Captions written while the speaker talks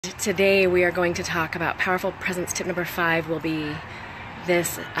Today we are going to talk about powerful presence. Tip number 5 will be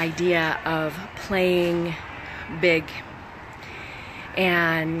this idea of playing big.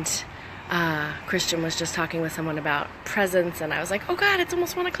 And Christian was just talking with someone about presence, and I was like, oh God, it's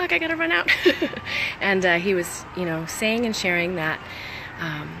almost 1 o'clock, I gotta run out. And he was, saying and sharing that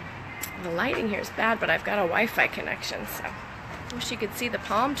the lighting here is bad, but I've got a Wi-Fi connection, so I wish you could see the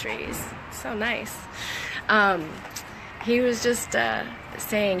palm trees. So nice. He was just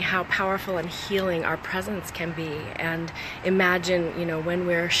saying how powerful and healing our presence can be, and imagine, when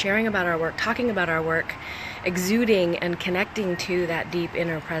we're sharing about our work, talking about our work, exuding and connecting to that deep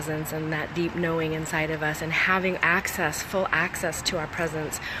inner presence and that deep knowing inside of us, and having full access to our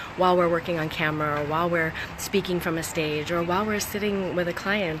presence while we're working on camera, or while we're speaking from a stage, or while we're sitting with a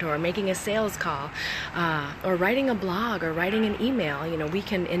client, or making a sales call, or writing a blog, or writing an email. We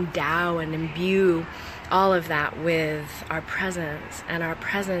can endow and imbue all of that with our presence, and our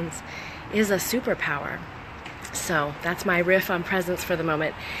presence is a superpower. So that's my riff on presence for the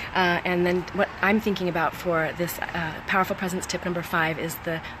moment. And then what I'm thinking about for this powerful presence tip number 5 is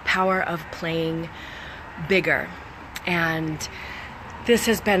the power of playing bigger. And this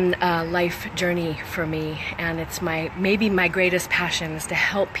has been a life journey for me, and it's maybe my greatest passion is to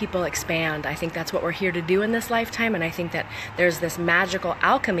help people expand. I think that's what we're here to do in this lifetime, and I think that there's this magical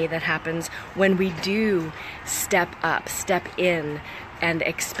alchemy that happens when we do step up, step in, and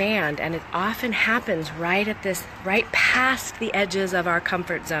expand, and it often happens right past the edges of our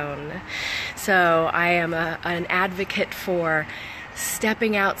comfort zone. So I am an advocate for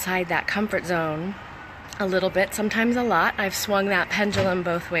stepping outside that comfort zone a little bit, sometimes a lot. I've swung that pendulum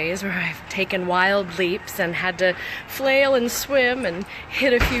both ways, where I've taken wild leaps and had to flail and swim and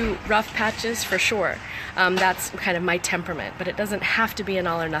hit a few rough patches for sure. That's kind of my temperament, but it doesn't have to be an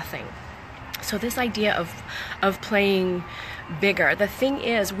all or nothing. So this idea of playing bigger, the thing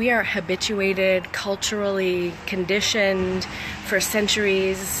is, we are habituated, culturally conditioned for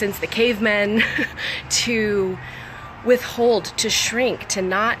centuries, since the cavemen, to withhold, to shrink, to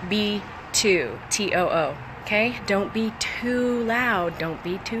not be too, T-O-O, okay? Don't be too loud, don't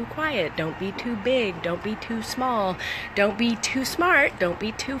be too quiet, don't be too big, don't be too small, don't be too smart, don't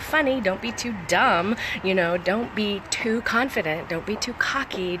be too funny, don't be too dumb, don't be too confident, don't be too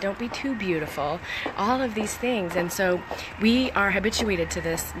cocky, don't be too beautiful, all of these things. And so we are habituated to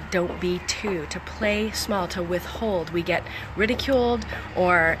this, don't be too, to play small, to withhold. We get ridiculed,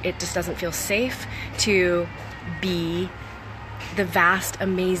 or it just doesn't feel safe to be the vast,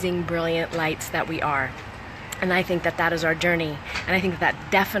 amazing, brilliant lights that we are. And I think that is our journey. And I think that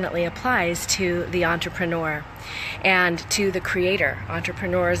definitely applies to the entrepreneur and to the creator.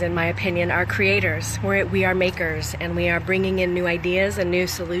 Entrepreneurs, in my opinion, are creators. We are makers, and we are bringing in new ideas and new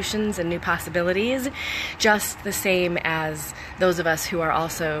solutions and new possibilities, just the same as those of us who are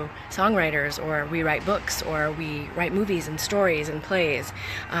also songwriters, or we write books, or we write movies and stories and plays.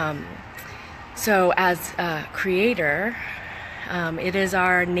 So as a creator, it is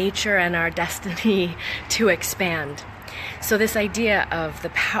our nature and our destiny to expand. So this idea of the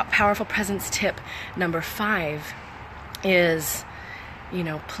powerful presence tip number 5 is,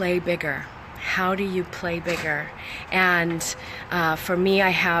 play bigger. How do you play bigger? And for me, I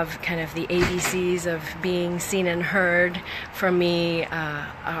have kind of the ABCs of being seen and heard. For me,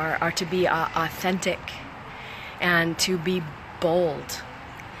 are to be authentic, and to be bold,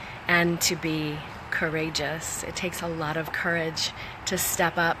 and to be courageous. It takes a lot of courage to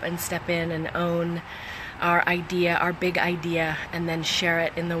step up and step in and own our idea, our big idea, and then share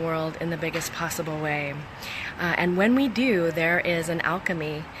it in the world in the biggest possible way. And when we do, there is an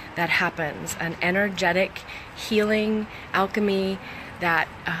alchemy that happens, an energetic, healing alchemy that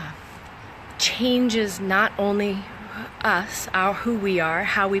changes not only us, who we are,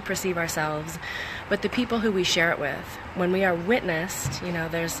 how we perceive ourselves, but the people who we share it with. When we are witnessed,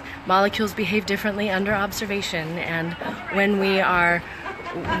 there's molecules behave differently under observation, and when we are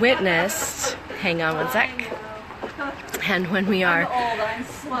witnessed, hang on one sec, and when we are,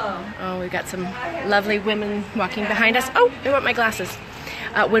 we've got some lovely women walking behind us. Oh, I want my glasses.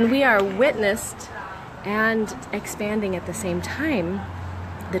 When we are witnessed and expanding at the same time,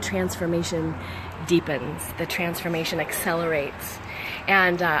 the transformation deepens, the transformation accelerates.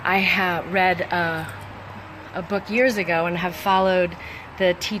 And I have read a book years ago and have followed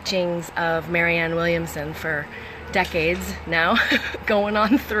the teachings of Marianne Williamson for decades now, going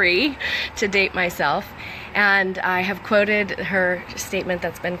on 3 to date myself. And I have quoted her statement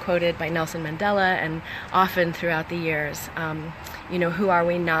that's been quoted by Nelson Mandela and often throughout the years. Who are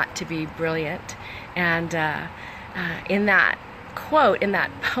we not to be brilliant? And in that quote, in that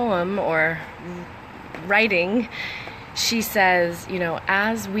poem or writing, she says, you know,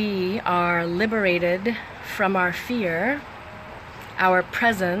 as we are liberated from our fear, our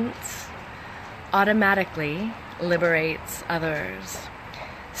presence automatically liberates others.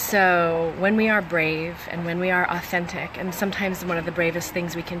 So when we are brave and when we are authentic, and sometimes one of the bravest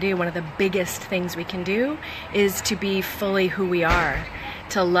things we can do, one of the biggest things we can do, is to be fully who we are,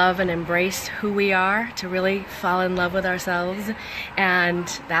 to love and embrace who we are, to really fall in love with ourselves. And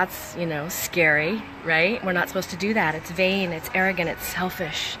that's, you know, scary, right? We're not supposed to do that. It's vain, it's arrogant, it's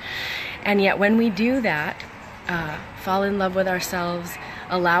selfish. And yet when we do that, fall in love with ourselves,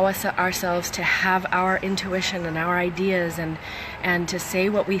 allow ourselves to have our intuition and our ideas, and to say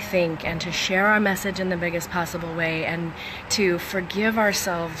what we think, and to share our message in the biggest possible way, and to forgive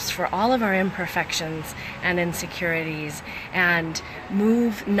ourselves for all of our imperfections and insecurities, and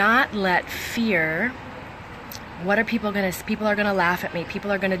not let fear. What are people are gonna laugh at me,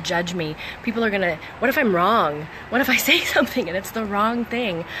 people are gonna judge me, what if I'm wrong? What if I say something and it's the wrong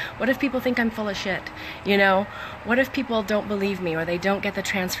thing? What if people think I'm full of shit? You know, what if people don't believe me, or they don't get the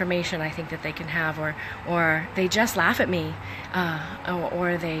transformation I think that they can have, or they just laugh at me,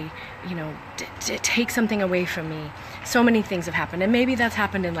 or they, you know, take something away from me? So many things have happened, and maybe that's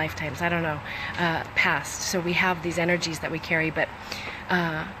happened in lifetimes, I don't know, past. So we have these energies that we carry, but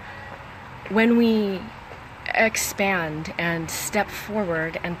when we expand and step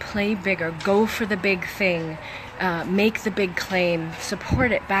forward and play bigger, go for the big thing, make the big claim,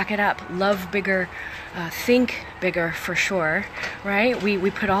 support it, back it up, love bigger, think bigger for sure, right?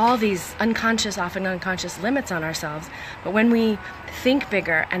 We put all these often unconscious limits on ourselves, but when we think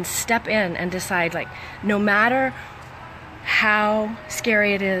bigger and step in and decide, like, no matter how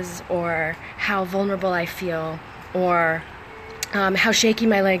scary it is, or how vulnerable I feel, or how shaky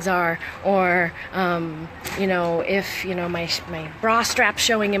my legs are, or you know, if, you know, my bra strap's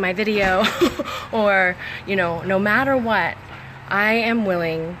showing in my video, or, you know, no matter what, I am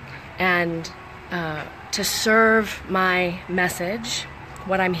willing and to serve my message,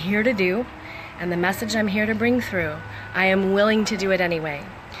 what I'm here to do, and the message I'm here to bring through. I am willing to do it anyway.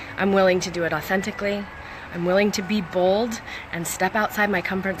 I'm willing to do it authentically. I'm willing to be bold and step outside my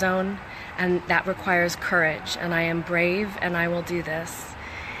comfort zone, and that requires courage, and I am brave, and I will do this.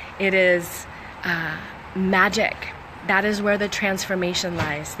 It is magic. That is where the transformation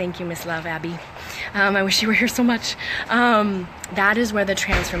lies. Thank you, Miss Love, Abby. I wish you were here so much. That is where the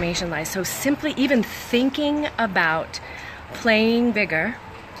transformation lies. So simply even thinking about playing bigger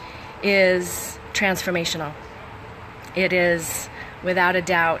is transformational. It is, without a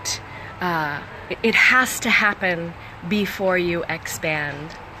doubt, it has to happen before you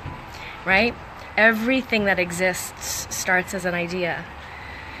expand, right? Everything that exists starts as an idea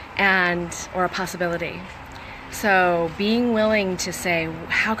or a possibility. So being willing to say,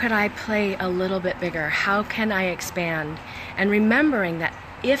 how could I play a little bit bigger? How can I expand? And remembering that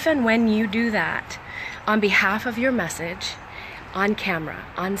if and when you do that on behalf of your message, on camera,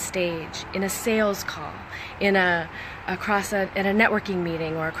 on stage, in a sales call, at a networking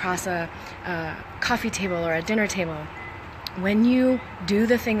meeting, or across a coffee table or a dinner table, when you do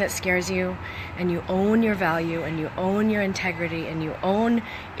the thing that scares you, and you own your value, and you own your integrity, and you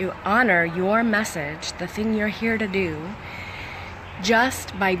honor your message, the thing you're here to do,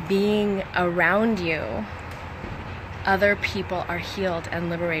 just by being around you, other people are healed and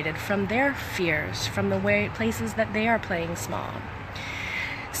liberated from their fears, from the places that they are playing small.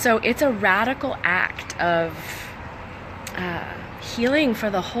 So it's a radical act of healing for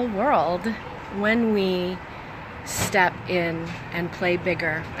the whole world when we step in and play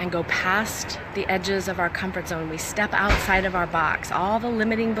bigger and go past the edges of our comfort zone. We step outside of our box, all the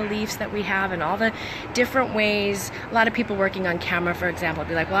limiting beliefs that we have, and all the different ways. A lot of people working on camera, for example,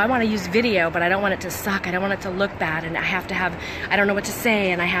 be like, well, I want to use video, but I don't want it to suck, I don't want it to look bad, and I don't know what to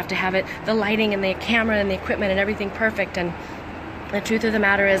say, and I have to have the lighting and the camera and the equipment and everything perfect. And the truth of the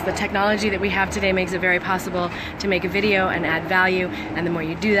matter is, the technology that we have today makes it very possible to make a video and add value, and the more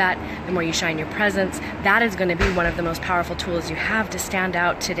you do that, the more you shine your presence. That is going to be one of the most powerful tools you have to stand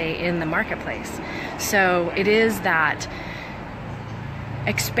out today in the marketplace. So it is that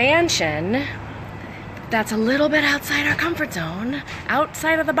expansion that's a little bit outside our comfort zone,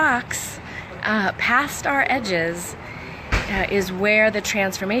 outside of the box, past our edges, is where the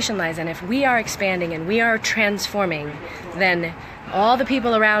transformation lies. And if we are expanding and we are transforming, then all the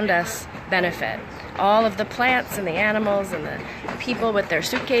people around us benefit. All of the plants and the animals and the people with their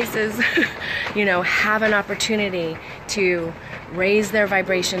suitcases, you know, have an opportunity to raise their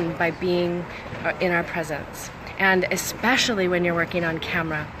vibration by being in our presence. And especially when you're working on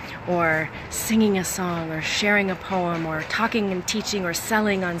camera or singing a song or sharing a poem or talking and teaching or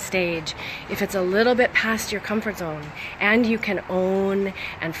selling on stage, if it's a little bit past your comfort zone and you can own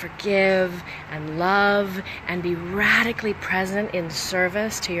and forgive and love and be radically present in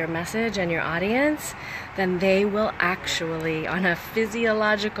service to your message and your audience, then they will actually, on a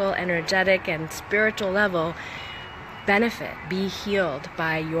physiological, energetic, and spiritual level, benefit, be healed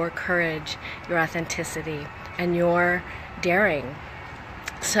by your courage, your authenticity, and your daring.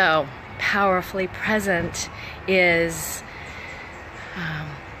 So, powerfully present is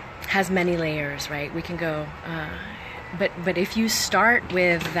has many layers, right? We can go, but if you start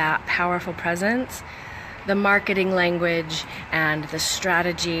with that powerful presence, the marketing language and the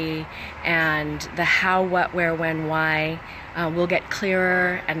strategy and the how, what, where, when, why will get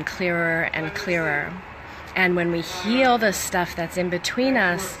clearer and clearer and clearer. And when we heal the stuff that's in between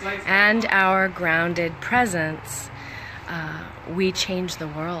us and our grounded presence, we change the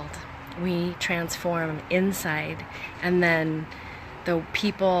world. We transform inside, and then the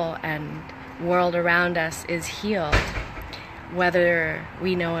people and world around us is healed, whether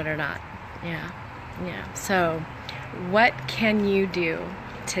we know it or not. Yeah. So, what can you do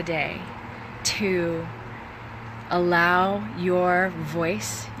today to allow your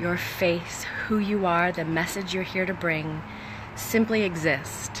voice, your face, who you are, the message you're here to bring, simply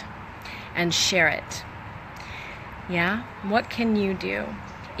exist and share it? Yeah? What can you do?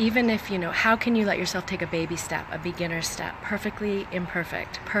 Even if, how can you let yourself take a baby step, a beginner step? Perfectly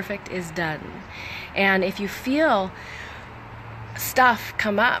imperfect. Perfect is done. And if you feel stuff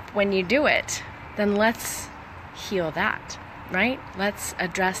come up when you do it, then let's heal that, right? Let's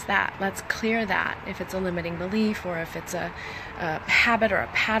address that. Let's clear that. If it's a limiting belief or if it's a habit or a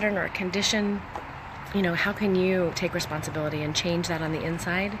pattern or a condition, how can you take responsibility and change that on the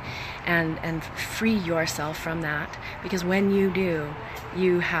inside and free yourself from that? Because when you do,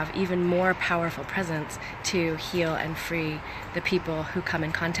 you have even more powerful presence to heal and free the people who come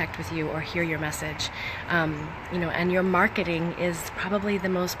in contact with you or hear your message. And your marketing is probably the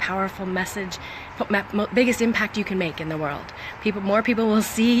most powerful message, biggest impact you can make in the world. More people will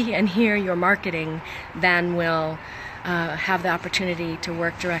see and hear your marketing than will have the opportunity to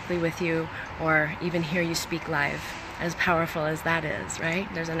work directly with you or even hear you speak live, as powerful as that is, right?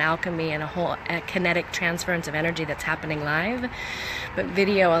 There's an alchemy and a kinetic transference of energy that's happening live, but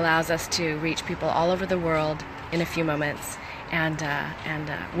video allows us to reach people all over the world in a few moments. And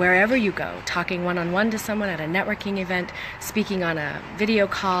wherever you go, talking one-on-one to someone at a networking event, speaking on a video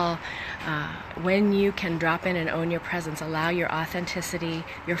call, when you can drop in and own your presence, allow your authenticity,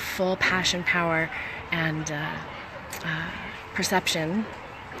 your full passion, power, and perception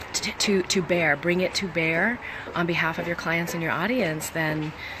to bear, bring it to bear on behalf of your clients and your audience,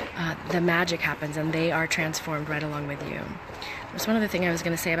 then the magic happens and they are transformed right along with you. There's one other thing I was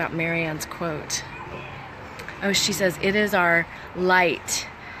going to say about Marianne's quote. She says, "It is our light,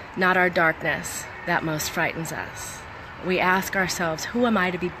 not our darkness, that most frightens us. We ask ourselves, who am I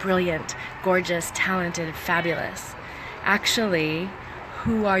to be brilliant, gorgeous, talented, fabulous? Actually,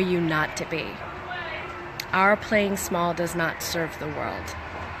 who are you not to be? Our playing small does not serve the world."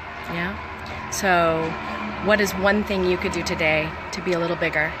 Yeah? So, what is one thing you could do today to be a little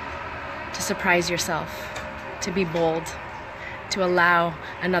bigger, to surprise yourself, to be bold, to allow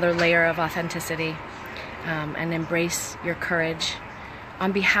another layer of authenticity, and embrace your courage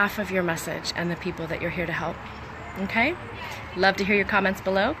on behalf of your message and the people that you're here to help? Okay? Love to hear your comments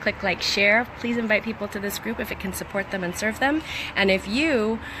below. Click like, share. Please invite people to this group if it can support them and serve them. And if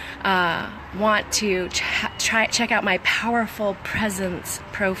you want to check out my powerful presence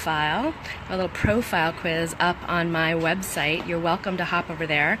profile, a little profile quiz up on my website, you're welcome to hop over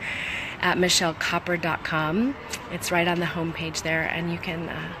there at michellekopper.com. It's right on the homepage there, and you can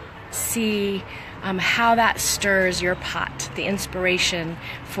see how that stirs your pot, the inspiration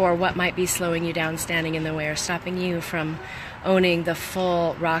for what might be slowing you down, standing in the way, or stopping you from owning the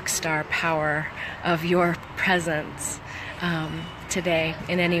full rock star power of your presence today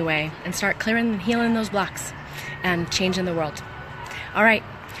in any way, and start clearing and healing those blocks and changing the world. All right.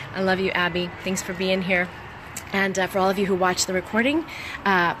 I love you, Abby. Thanks for being here. And for all of you who watch the recording,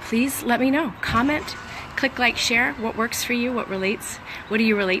 please let me know. Comment, click like, share. What works for you? What relates? What do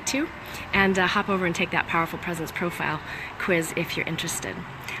you relate to? And hop over and take that powerful presence profile quiz if you're interested.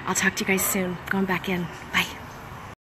 I'll talk to you guys soon. Going back in. Bye.